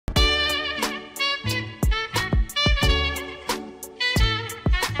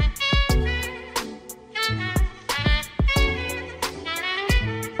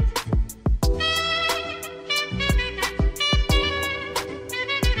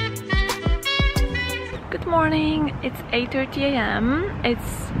morning, it's 8:30 a.m.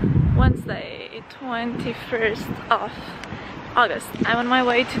 It's Wednesday, 21st of August. I'm on my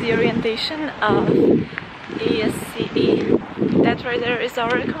way to the orientation of ESCE. That right there is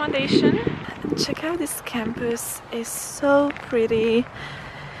our accommodation. Check out this campus, it's so pretty.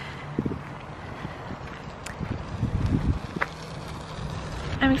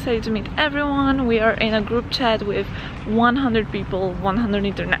 I'm excited to meet everyone. We are in a group chat with 100 people, 100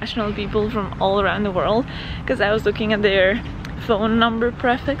 international people from all around the world, because I was looking at their phone number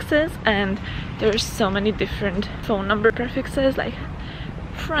prefixes and there's so many different phone number prefixes, like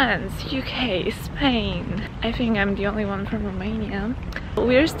France, UK, Spain. I think I'm the only one from Romania.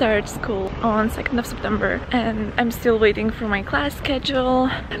 We'll start school on 2nd of September and I'm still waiting for my class schedule.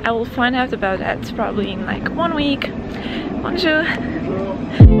 I will find out about that probably in like 1 week. Bonjour!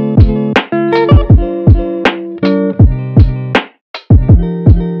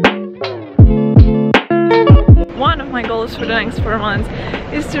 One of my goals for the next 4 months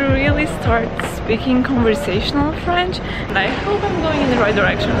is to really start speaking conversational French, and I hope I'm going in the right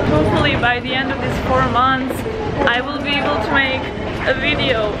direction. Hopefully by the end of these 4 months I will be able to make a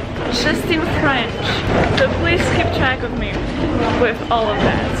video just in French, so please keep track of me with all of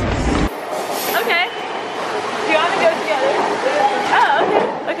that. Okay, do you want to go together? Oh,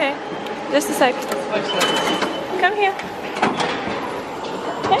 okay, okay, just a sec. Come here.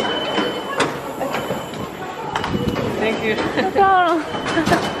 Okay. Thank you. No problem.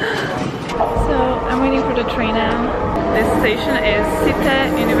 So I'm waiting for the train now. This station is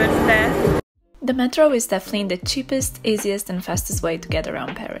seine University. The metro is definitely the cheapest, easiest and fastest way to get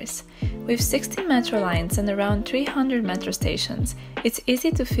around Paris. With 16 metro lines and around 300 metro stations, it's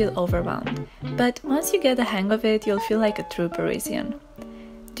easy to feel overwhelmed. But once you get the hang of it, you'll feel like a true Parisian.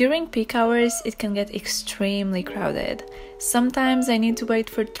 During peak hours, it can get extremely crowded. Sometimes I need to wait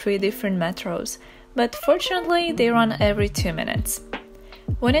for 3 different metros, but fortunately they run every 2 minutes.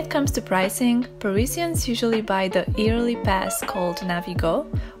 When it comes to pricing, Parisians usually buy the yearly pass called Navigo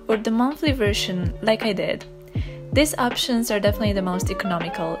or the monthly version like I did. These options are definitely the most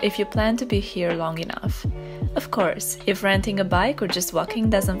economical if you plan to be here long enough. Of course, if renting a bike or just walking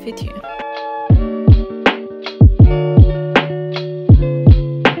doesn't fit you.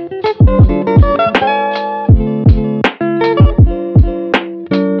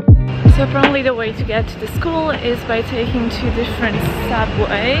 So apparently the way to get to the school is by taking 2 different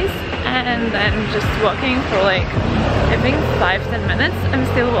subways and then just walking for like, I think 5-10 minutes. I'm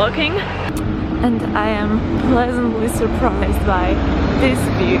still walking and I am pleasantly surprised by this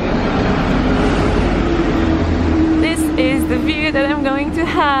view. This is the view that I'm going to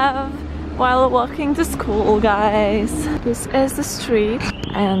have while walking to school, guys. This is the street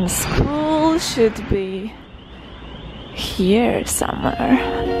and school should be here somewhere.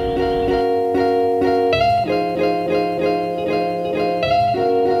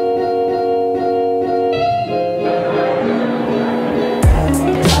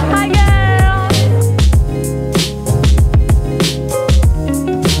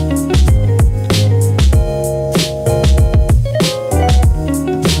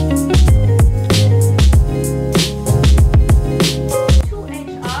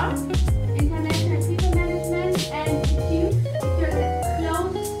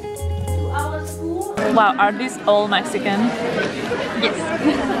 Wow, are these all Mexican? Yes.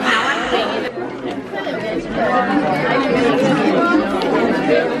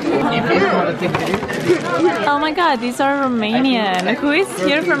 Oh my god, these are Romanian. Who is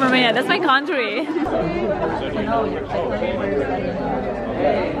here from Romania? That's my country.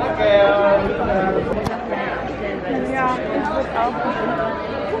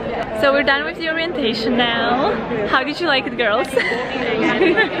 So we're done with the orientation now. How did you like it, girls?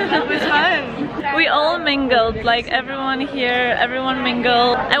 It was fun. We all mingled, like everyone here, everyone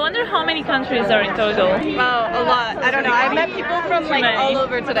mingled. I wonder how many countries are in total. Wow, a lot. I don't know. I met people from like all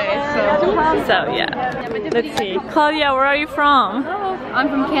over today, so yeah. Let's see. Claudia, where are you from? I'm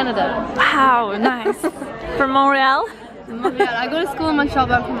from Canada. Wow, nice. From Montreal? Yeah, I go to school in Montreal,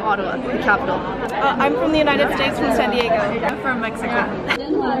 but I'm from Ottawa, the capital. I'm from the United States, from San Diego. I'm from Mexico.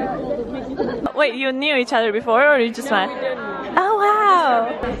 Wait, you knew each other before or you just met? Oh wow!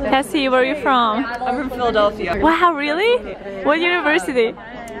 Cassie, where are you from? I'm from Philadelphia. Wow, really? What university?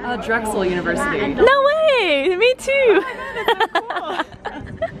 Drexel University. No way! Me too!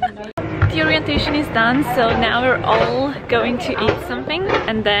 The orientation is done, so now we're all going to eat something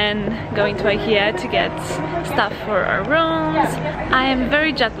and then going to IKEA to get stuff for our rooms. I am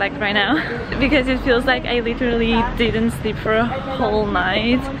very jet lagged right now because it feels like I literally didn't sleep for a whole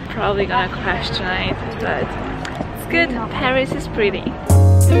night. Probably gonna crash tonight, but it's good. Paris is pretty.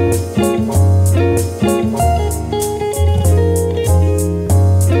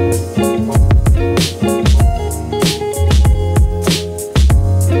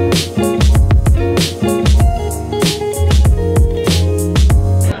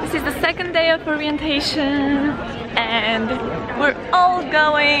 of orientation, and we're all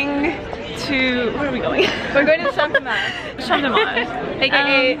going to... Where are we going? We're going to Champ de Mars. Champ de Mars.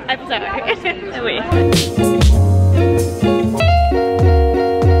 AKA eiffel seine. Oui.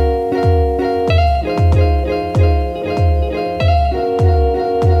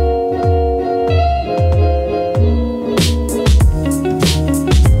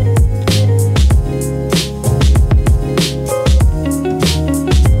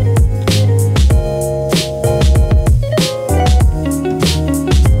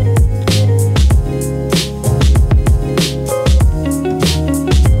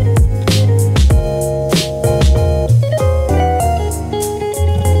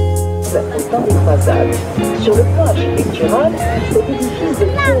 Sur le plan architectural, cet édifice de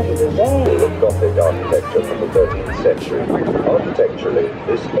pierre et de verre. Gothic architecture from the 13th century. Architecturally,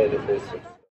 this edifice